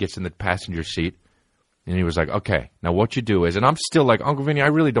car. He gets in the passenger seat. And he was like, okay, now what you do is, and I'm still like, Uncle Vinny, I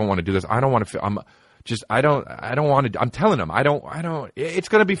really don't want to do this. I don't want to, I don't want to, I'm telling him, it's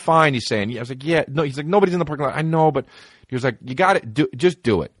going to be fine, he's saying. I was like, yeah, no, he's like, nobody's in the parking lot. I know, but he was like, you got it, just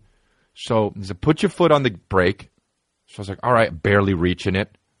do it. So he said, put your foot on the brake. So I was like, all right, barely reaching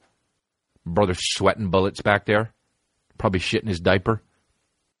it. My brother's sweating bullets back there, probably shitting his diaper.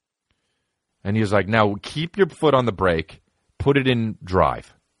 And he was like, now keep your foot on the brake, put it in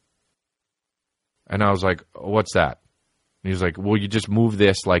drive. And I was like, what's that? And he was like, well, you just move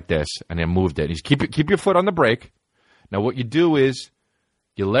this like this. And then moved it. And he's keep your foot on the brake. Now what you do is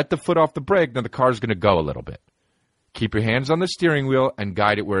you let the foot off the brake. Now the car's going to go a little bit. Keep your hands on the steering wheel and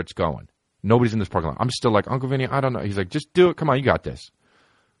guide it where it's going. Nobody's in this parking lot. I'm still like, Uncle Vinny, I don't know. He's like, just do it. Come on, you got this.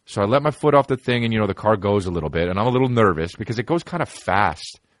 So I let my foot off the thing, and, the car goes a little bit, and I'm a little nervous because it goes kind of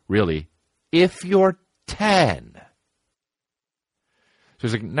fast, really, if you're 10. So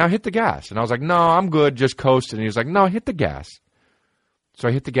he's like, now hit the gas. And I was like, no, I'm good, just coasting. And he was like, no, hit the gas. So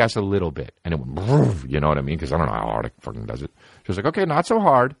I hit the gas a little bit, and it went, you know what I mean? Because I don't know how hard it fucking does it. She was like, okay, not so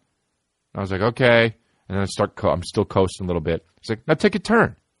hard. And I was like, okay. And then I'm still coasting a little bit. He's like, now take a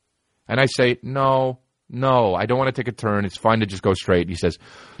turn. And I say, no, I don't want to take a turn. It's fine to just go straight. He says,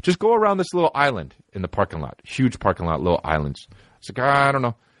 just go around this little island in the parking lot. Huge parking lot, little islands. I was like, I don't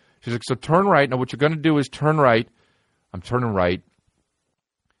know. She's like, so turn right. Now what you're going to do is turn right. I'm turning right.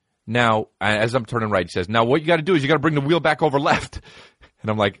 Now, as I'm turning right, he says, now what you got to do is you got to bring the wheel back over left.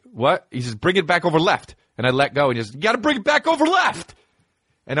 And I'm like, what? He says, bring it back over left. And I let go. And he says, you got to bring it back over left.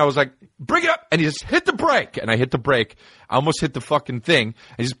 And I was like, bring it up. And he just hit the brake. And I hit the brake. I almost hit the fucking thing. And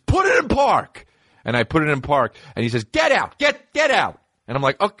he just put it in park. And I put it in park. And he says, get out. Get out. And I'm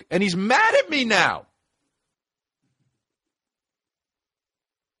like, okay. And he's mad at me now.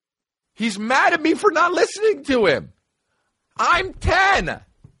 He's mad at me for not listening to him. I'm 10.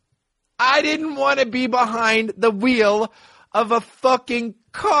 I didn't want to be behind the wheel of a fucking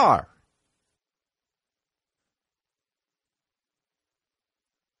car.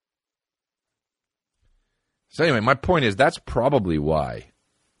 So anyway, my point is that's probably why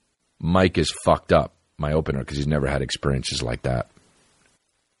Mike is fucked up, my opener, because he's never had experiences like that.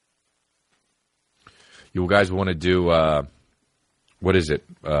 You guys want to do, what is it?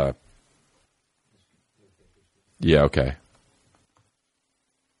 Yeah, okay.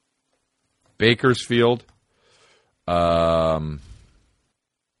 Bakersfield,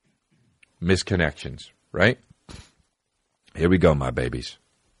 misconnections, right? Here we go, my babies.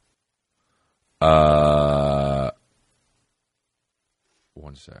 One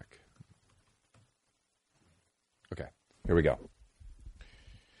sec. Okay, here we go.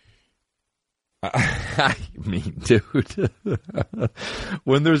 I mean, dude,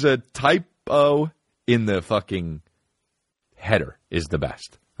 when there's a typo in the fucking header is the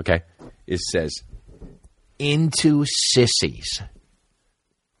best, okay? It says, into sissies.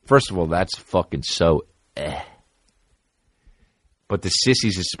 First of all, that's fucking so But the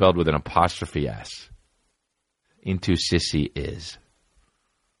sissies is spelled with an apostrophe S. Into sissy is.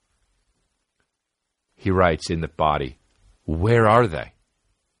 He writes in the body, where are they?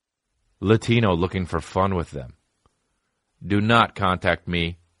 Latino looking for fun with them. Do not contact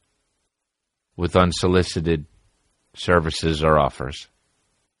me with unsolicited services or offers.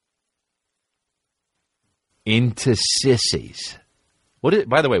 Into sissies.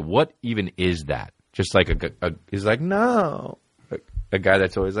 By the way, what even is that? Just like he's like, no. A guy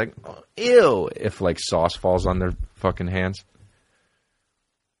that's always like, oh, ew, if like sauce falls on their fucking hands.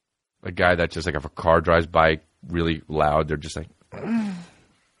 A guy that just like if a car drives by really loud, they're just like,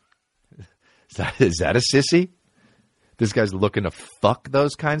 is that a sissy? This guy's looking to fuck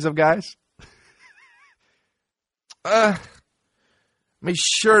those kinds of guys? My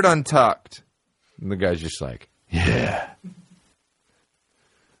shirt untucked. And the guy's just like, yeah.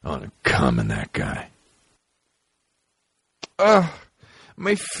 I want to cum in that guy.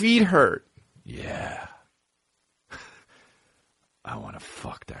 My feet hurt. Yeah. I want to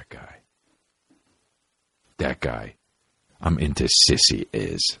fuck that guy. That guy. I'm into sissy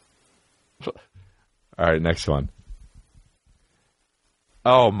is. All right, next one.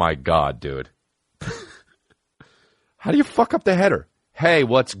 Oh, my God, dude. How do you fuck up the header? Hey,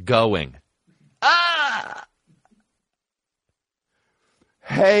 what's going?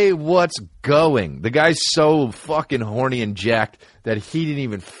 Hey, what's going? The guy's so fucking horny and jacked that he didn't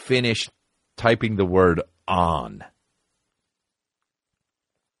even finish typing the word on.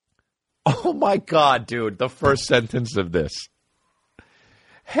 Oh, my God, dude. The first sentence of this.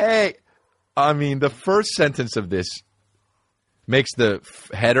 The first sentence of this makes the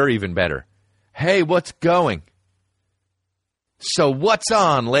header even better. Hey, what's going? So what's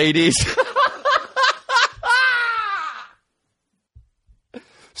on, ladies?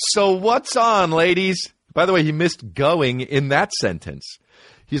 So what's on, ladies? By the way, he missed going in that sentence.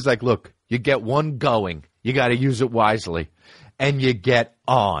 He's like, look, you get one going. You got to use it wisely. And you get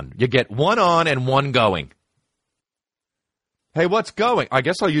on. You get one on and one going. Hey, what's going? I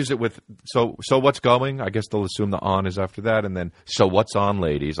guess I'll use it with, so what's going? I guess they'll assume the on is after that. And then, so what's on,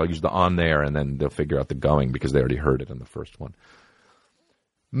 ladies? I'll use the on there, and then they'll figure out the going because they already heard it in the first one.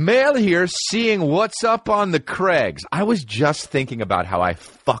 Male here seeing what's up on the Craigs. I was just thinking about how I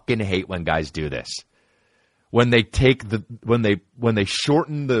fucking hate when guys do this. when they take when they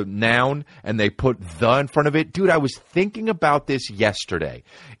shorten the noun and they put the in front of it. Dude, I was thinking about this yesterday.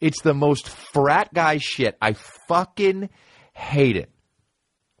 It's the most frat guy shit. I fucking hate it.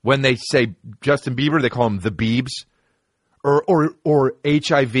 When they say Justin Bieber, they call him the Biebs. Or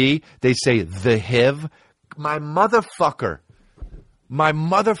HIV, they say the HIV. My motherfucker,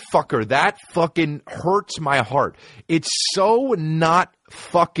 that fucking hurts my heart. It's so not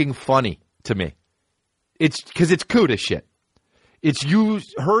fucking funny to me. It's because it's CUDA shit. It's you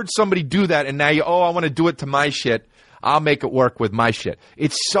heard somebody do that and now I want to do it to my shit. I'll make it work with my shit.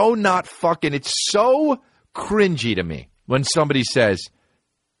 It's so not fucking, it's so cringy to me when somebody says,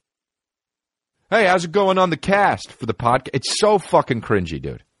 hey, how's it going on the cast for the podcast? It's so fucking cringy,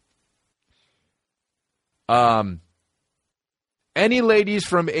 dude. Any ladies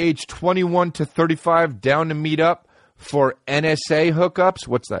from age 21 to 35 down to meet up for NSA hookups?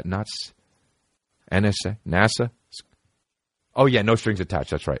 What's that? Nuts? NSA? NASA? Oh, yeah, no strings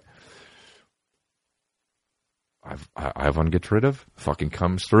attached. That's right. Ivan gets rid of. Fucking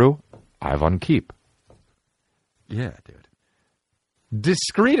comes through. Ivan keep. Yeah, dude.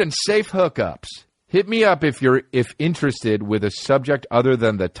 Discreet and safe hookups. Hit me up if interested with a subject other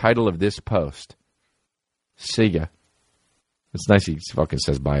than the title of this post. See ya. It's nice he fucking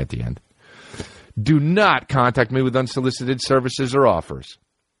says bye at the end. Do not contact me with unsolicited services or offers.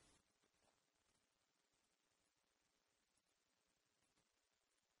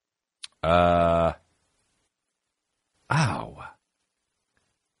 Ow.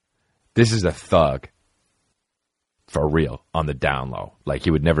 This is a thug. For real, on the down low. Like,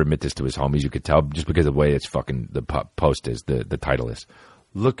 he would never admit this to his homies. You could tell just because of the way it's fucking, the post is, the title is.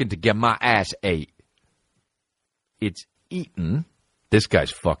 Looking to get my ass ate. It's eaten. This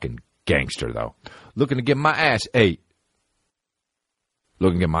guy's fucking gangster, though. Looking to get my ass ate.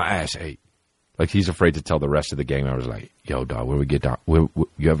 Looking to get my ass ate. Like, he's afraid to tell the rest of the gang members, like, yo, dog, where we get down? You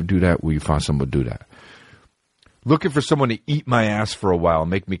ever do that? Will you find someone to do that? Looking for someone to eat my ass for a while,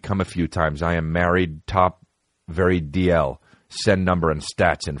 make me come a few times. I am married, top, very DL. Send number and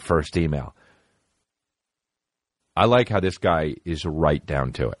stats in first email. I like how this guy is right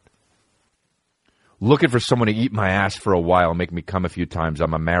down to it. Looking for someone to eat my ass for a while, make me come a few times.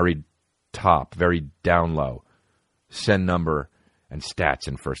 I'm a married top, very down low. Send number and stats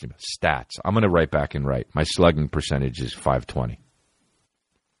in first email. Stats. I'm going to write back and write. My slugging percentage is 520.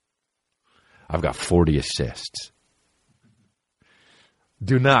 I've got 40 assists.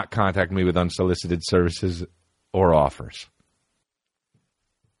 Do not contact me with unsolicited services or offers.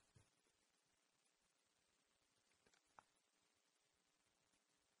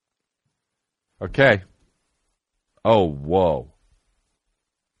 Okay. Oh, whoa.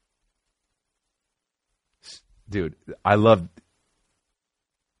 Dude, I love...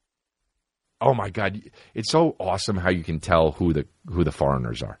 Oh, my God. It's so awesome how you can tell who the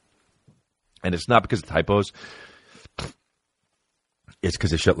foreigners are. And it's not because of typos. It's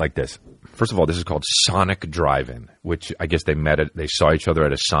because of shit like this. First of all, this is called Sonic Drive-In, which I guess they saw each other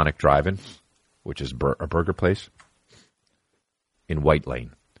at a Sonic Drive-In, which is a burger place in White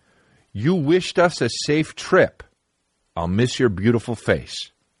Lane. You wished us a safe trip. I'll miss your beautiful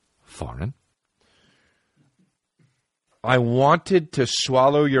face. Foreign. I wanted to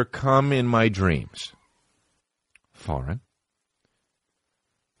swallow your cum in my dreams. Foreign.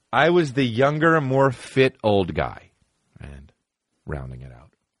 I was the younger, more fit old guy. And rounding it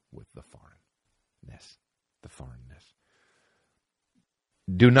out with the foreignness. The foreignness.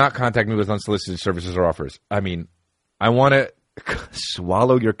 Do not contact me with unsolicited services or offers. I mean, I want to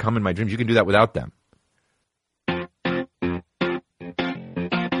swallow your cum in my dreams. You can do that without them.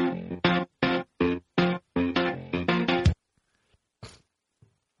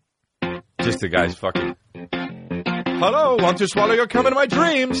 Just the guy's fucking... Hello, want to swallow your cum in my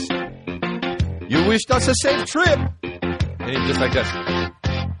dreams? You wished us a safe trip. And he's just like this.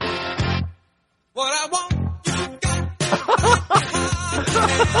 What I want, you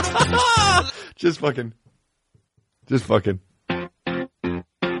got. Just fucking. It's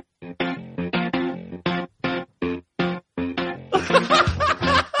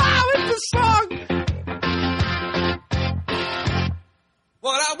the song.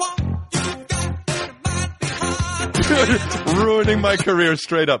 What I want. Ruining my career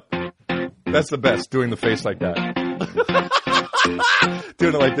straight up. That's the best, doing the face like that.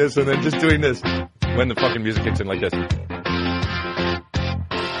 Doing it like this and then just doing this when the fucking music kicks in like this.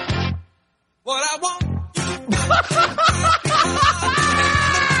 What I want.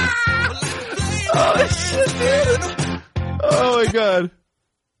 Oh, shit, dude. Oh, my God.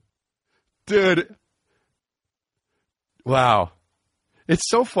 Dude. Wow. It's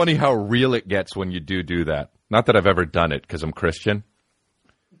so funny how real it gets when you do that. Not that I've ever done it because I'm Christian.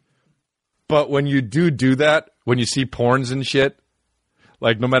 But when you do that, when you see porns and shit,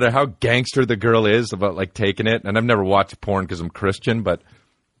 like no matter how gangster the girl is about like taking it, and I've never watched porn because I'm Christian, but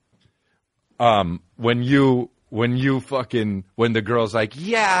when the girl's like,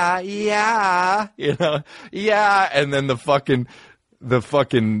 yeah, you know, yeah, and then the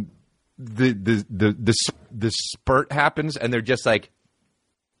spurt happens, and they're just like,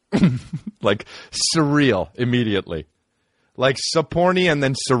 like surreal immediately, like Saporny, and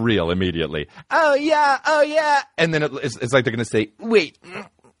then surreal immediately. Oh yeah, and then it's like they're gonna say, wait,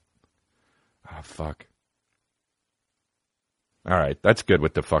 oh fuck. All right, that's good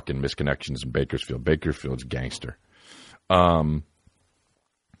with the fucking misconnections in Bakersfield. Bakersfield's gangster. Oh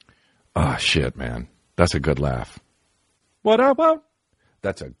shit, man, that's a good laugh. What up?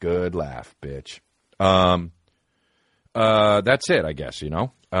 That's a good laugh, bitch. That's it, I guess, you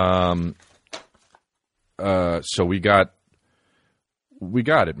know. So we got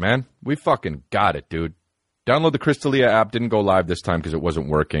it, man. We fucking got it, dude. Download the Crystalia app. Didn't go live this time because it wasn't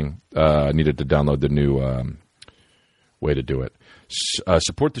working. I needed to download the new way to do it.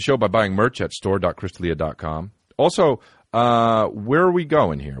 Support the show by buying merch at store.crystalia.com. Also, where are we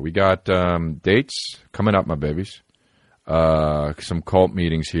going here? We got dates coming up, my babies. Some cult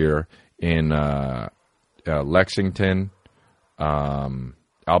meetings here in Lexington,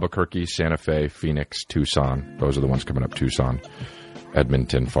 Albuquerque, Santa Fe, Phoenix, Tucson. Those are the ones coming up. Tucson,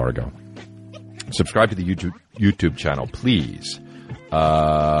 Edmonton, Fargo. Subscribe to the YouTube channel, please.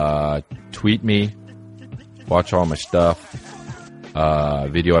 Tweet me. Watch all my stuff.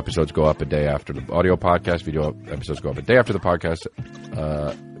 Video episodes go up a day after the audio podcast. Video episodes go up a day after the podcast.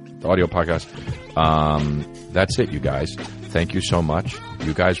 The audio podcast. That's it, you guys. Thank you so much.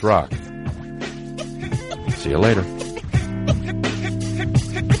 You guys rock. See you later.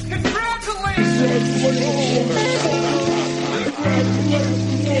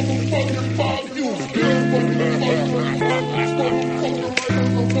 Congratulations.